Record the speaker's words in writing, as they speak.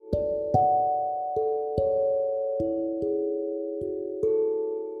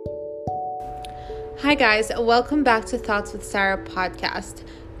Hi guys, welcome back to Thoughts with Sarah podcast.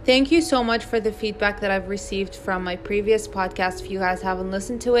 Thank you so much for the feedback that I've received from my previous podcast. If you guys haven't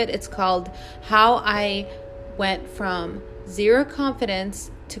listened to it, it's called How I Went From Zero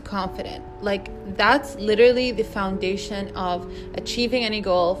Confidence to Confident. That's literally the foundation of achieving any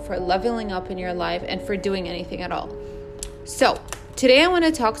goal, for leveling up in your life, and for doing anything at all. So today I want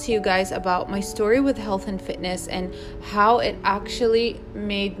to talk to you guys about my story with health and fitness and how it actually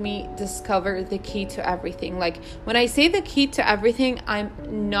made me discover the key to everything. When I say the key to everything, I'm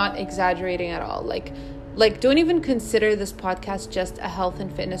not exaggerating at all. Don't even consider this podcast just a health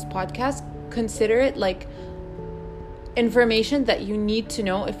and fitness podcast. Consider it like information that you need to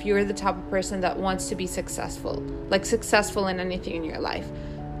know if you're the type of person that wants to be successful in anything in your life.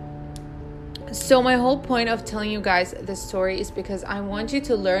 So my whole point of telling you guys this story is because I want you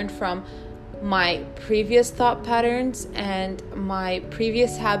to learn from my previous thought patterns and my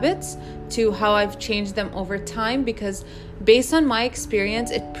previous habits to how I've changed them over time, because based on my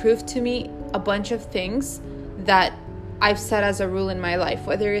experience, it proved to me a bunch of things that I've set as a rule in my life,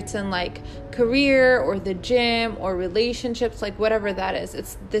 whether it's in career or the gym or relationships, whatever that is,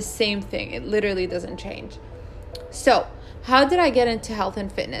 it's the same thing. It literally doesn't change. So how did I get into health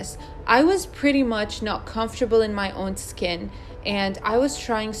and fitness? I was pretty much not comfortable in my own skin, and I was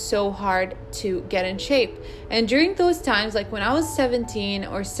trying so hard to get in shape. And during those times, when I was 17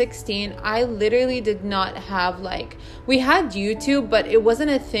 or 16, I literally did not have we had YouTube, but it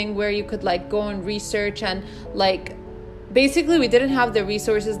wasn't a thing where you could go and research and basically we didn't have the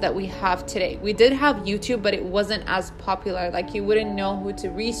resources that we have today. We did have YouTube, but it wasn't as popular. You wouldn't know who to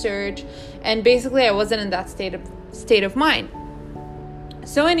research, and basically I wasn't in that state of mind.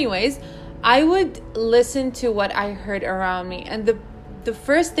 So anyways, I would listen to what I heard around me, and the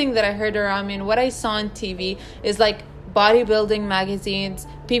first thing that I heard around me and what I saw on TV is bodybuilding magazines.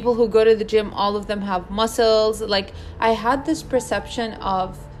 People who go to the gym, all of them have muscles. I had this perception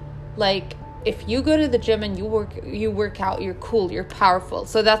of if you go to the gym and you work out, you're cool, you're powerful.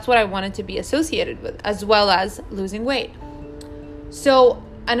 So that's what I wanted to be associated with, as well as losing weight. So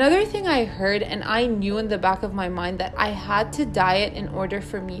another thing I heard, and I knew in the back of my mind, that I had to diet in order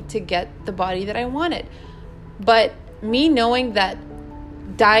for me to get the body that I wanted. But me knowing that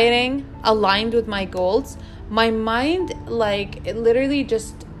dieting aligned with my goals, my mind, it literally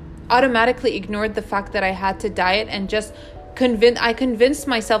just automatically ignored the fact that I had to diet, and just I convinced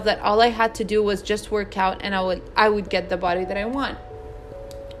myself that all I had to do was just work out and I would get the body that I want.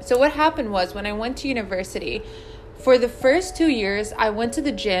 So what happened was, when I went to university, for the first 2 years, I went to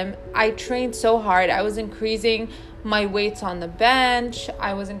the gym. I trained so hard. I was increasing my weights on the bench.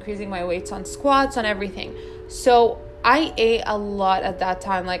 I was increasing my weights on squats, on everything. So I ate a lot at that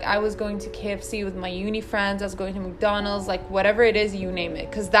time. I was going to KFC with my uni friends. I was going to McDonald's, whatever it is, you name it,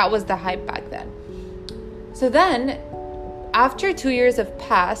 because that was the hype back then. So then, after 2 years have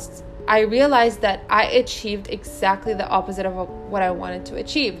passed, I realized that I achieved exactly the opposite of what I wanted to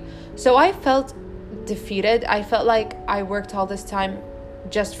achieve. So I felt defeated. I felt like I worked all this time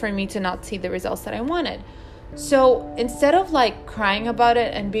just for me to not see the results that I wanted. So instead of crying about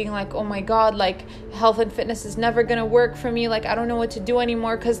it and being oh my God, health and fitness is never going to work for me. I don't know what to do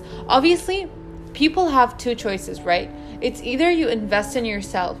anymore. Because obviously people have two choices, right? It's either you invest in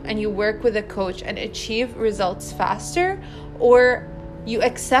yourself and you work with a coach and achieve results faster, or you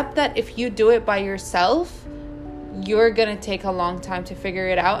accept that if you do it by yourself, you're going to take a long time to figure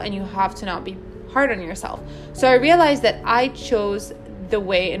it out, and you have to not be hard on yourself. So I realized that I chose the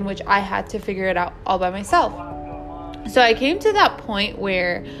way in which I had to figure it out all by myself. So I came to that point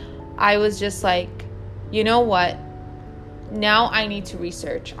where I was just you know what? Now I need to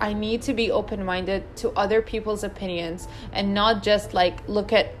research. I need to be open-minded to other people's opinions and not just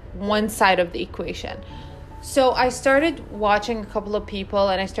look at one side of the equation. So I started watching a couple of people,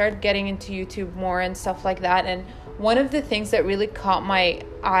 and I started getting into YouTube more and stuff like that. And one of the things that really caught my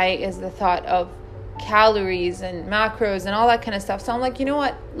eye is the thought of calories and macros and all that kind of stuff. So I'm you know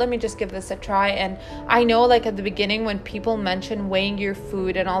what? Let me just give this a try. And I know at the beginning when people mention weighing your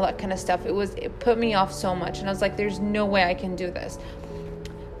food and all that kind of stuff, it put me off so much. And I was there's no way I can do this.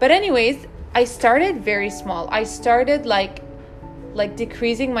 But anyways, I started very small. I started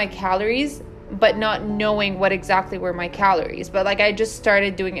decreasing my calories, but not knowing what exactly were my calories. But I just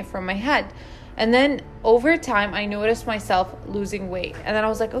started doing it from my head. And then over time, I noticed myself losing weight. And then I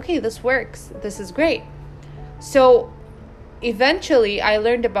was okay, this works. This is great. So eventually I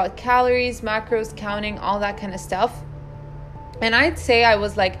learned about calories, macros, counting, all that kind of stuff. And I'd say I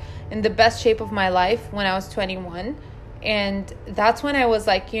was in the best shape of my life when I was 21. And that's when I was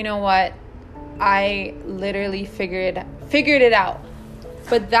you know what? I literally figured it out.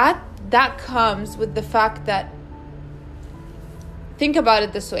 But that that comes with the fact that, think about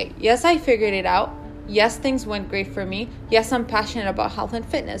it this way. Yes, I figured it out. Yes, things went great for me. Yes, I'm passionate about health and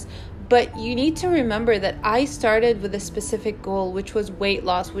fitness. But you need to remember that I started with a specific goal, which was weight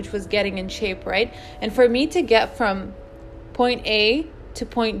loss, which was getting in shape, right? And for me to get from point A to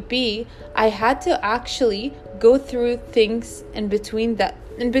point B, I had to actually go through things in between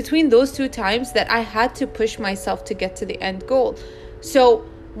those two times that I had to push myself to get to the end goal. So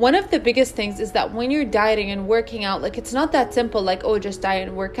one of the biggest things is that when you're dieting and working out, like, it's not that simple, like, oh, just diet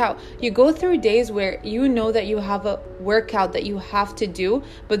and work out. You go through days where you know that you have a workout that you have to do,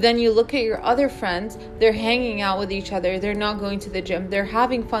 but then you look at your other friends, they're hanging out with each other, they're not going to the gym, they're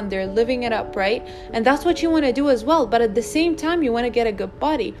having fun, they're living it up, right? And that's what you want to do as well, but at the same time, you want to get a good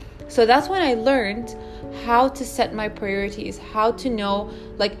body. So that's when I learned how to set my priorities, how to know,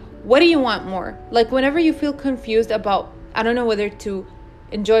 like, what do you want more? Like, whenever you feel confused about, I don't know whether to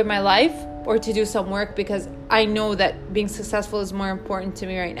enjoy my life or to do some work, because I know that being successful is more important to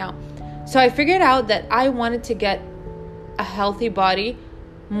me right now. So I figured out that I wanted to get a healthy body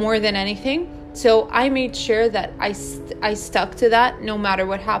more than anything. So I made sure that I stuck to that no matter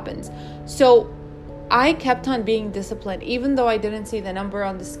what happens. So I kept on being disciplined, even though I didn't see the number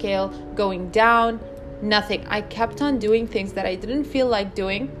on the scale going down, nothing. I kept on doing things that I didn't feel like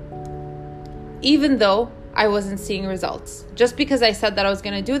doing, even though I wasn't seeing results, just because I said that I was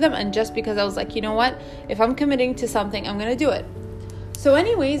going to do them, and just because I was like, you know what, if I'm committing to something, I'm going to do it. So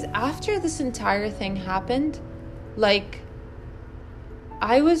anyways, after this entire thing happened, like,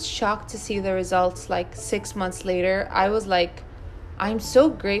 I was shocked to see the results. Like 6 months later, I was like, I'm so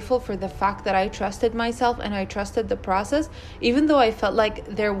grateful for the fact that I trusted myself and I trusted the process, even though I felt like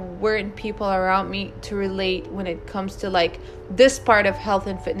there weren't people around me to relate when it comes to like this part of health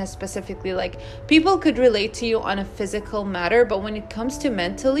and fitness specifically. Like, people could relate to you on a physical matter, but when it comes to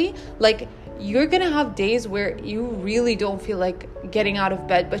mentally, like, you're gonna have days where you really don't feel like getting out of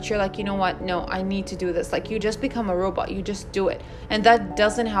bed, but you're like, you know what, no, I need to do this. Like, you just become a robot, you just do it. And that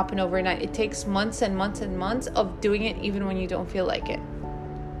doesn't happen overnight. It takes months and months and months of doing it, even when you don't feel like it.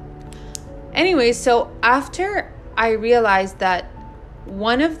 Anyway, so after I realized that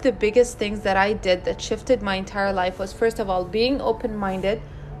one of the biggest things that I did that shifted my entire life was, first of all, being open-minded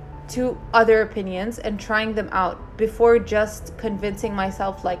to other opinions and trying them out before just convincing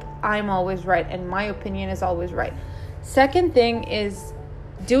myself like I'm always right and my opinion is always right. Second thing is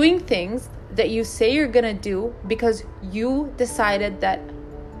doing things that you say you're gonna do because you decided that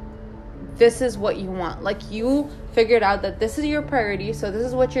this is what you want. Like, you figured out that this is your priority, so this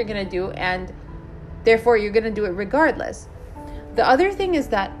is what you're gonna do, and therefore you're gonna do it regardless. The other thing is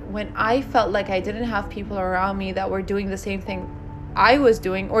that when I felt like I didn't have people around me that were doing the same thing I was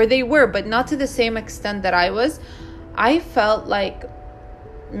doing, or they were, but not to the same extent that I was, I felt like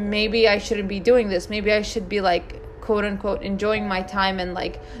maybe I shouldn't be doing this. Maybe I should be like, quote unquote, enjoying my time and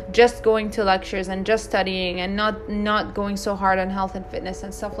like just going to lectures and just studying and not going so hard on health and fitness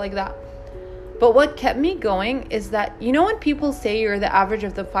and stuff like that. But what kept me going is that, you know, when people say you're the average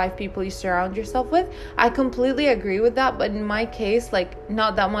of the 5 people you surround yourself with, I completely agree with that. But in my case, like,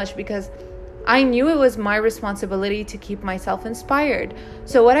 not that much, because I knew it was my responsibility to keep myself inspired.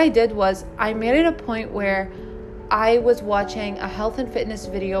 So what I did was I made it a point where I was watching a health and fitness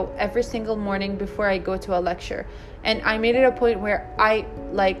video every single morning before I go to a lecture. And I made it a point where I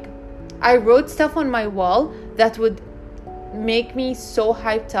wrote stuff on my wall that would make me so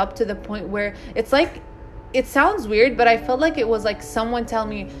hyped up to the point where it's like, it sounds weird, but I felt like it was like someone telling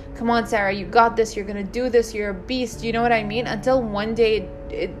me, come on, Sarah, you got this, you're gonna do this, you're a beast, you know what I mean? Until one day,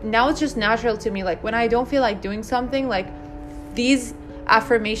 now it's just natural to me. Like, when I don't feel like doing something, like, these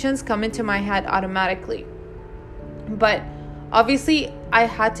affirmations come into my head automatically. But obviously, I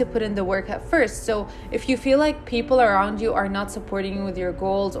had to put in the work at first. So if you feel like people around you are not supporting you with your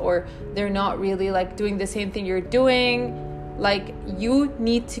goals, or they're not really like doing the same thing you're doing, like, you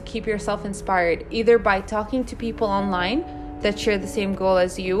need to keep yourself inspired, either by talking to people online that share the same goal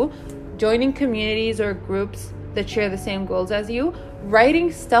as you, joining communities or groups that share the same goals as you,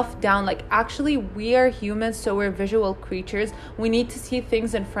 writing stuff down. Like, actually, we are humans, so we're visual creatures. We need to see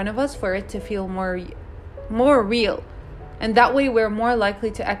things in front of us for it to feel more real. And that way we're more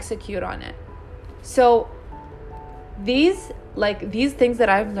likely to execute on it. So these things that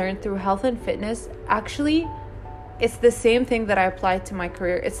I've learned through health and fitness, actually, it's the same thing that I applied to my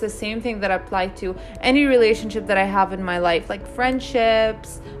career. It's the same thing that I apply to any relationship that I have in my life, like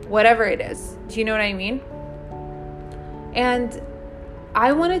friendships, whatever it is. Do you know what I mean? And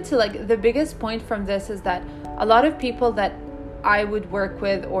I wanted to, like, the biggest point from this is that a lot of people that I would work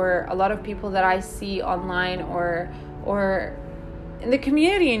with, or a lot of people that I see online or in the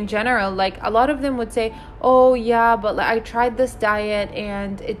community in general, like a lot of them would say, oh yeah, but like I tried this diet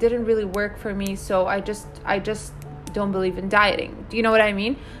and it didn't really work for me, so I just don't believe in dieting. Do you know what I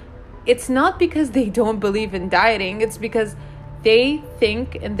mean? It's not because they don't believe in dieting, it's because they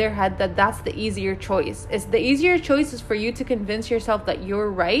think in their head that that's the easier choice. It's the easier choice is for you to convince yourself that you're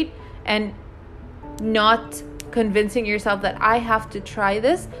right, and not convincing yourself that I have to try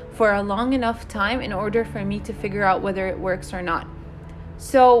this for a long enough time in order for me to figure out whether it works or not.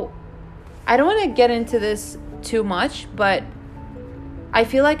 So I don't want to get into this too much, but I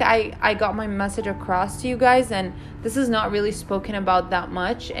feel like I got my message across to you guys, and this is not really spoken about that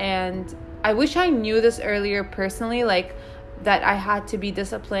much. And I wish I knew this earlier personally, like that I had to be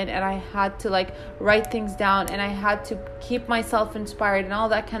disciplined and I had to like write things down and I had to keep myself inspired and all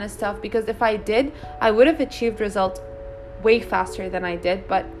that kind of stuff, because if I did, I would have achieved results way faster than I did.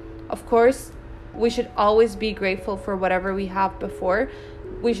 But of course, we should always be grateful for whatever we have before.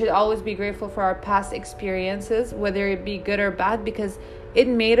 We should always be grateful for our past experiences, whether it be good or bad, because it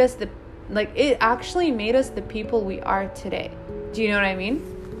made us it actually made us the people we are today. Do you know what I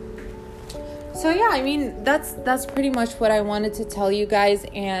mean? So yeah, I mean, that's pretty much what I wanted to tell you guys.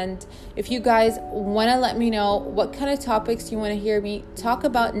 And if you guys want to let me know what kind of topics you want to hear me talk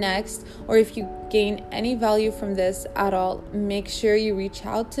about next, or if you gain any value from this at all, make sure you reach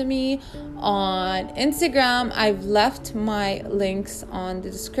out to me on Instagram. I've left my links on the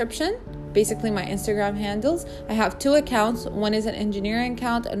description, basically my Instagram handles. I have 2 accounts. One is an engineering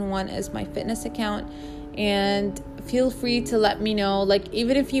account and one is my fitness account. And feel free to let me know. Like,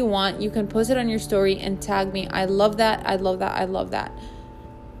 even if you want, you can post it on your story and tag me. I love that. I love that. I love that.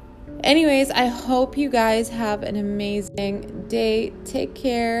 Anyways, I hope you guys have an amazing day. Take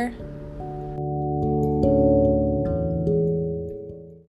care.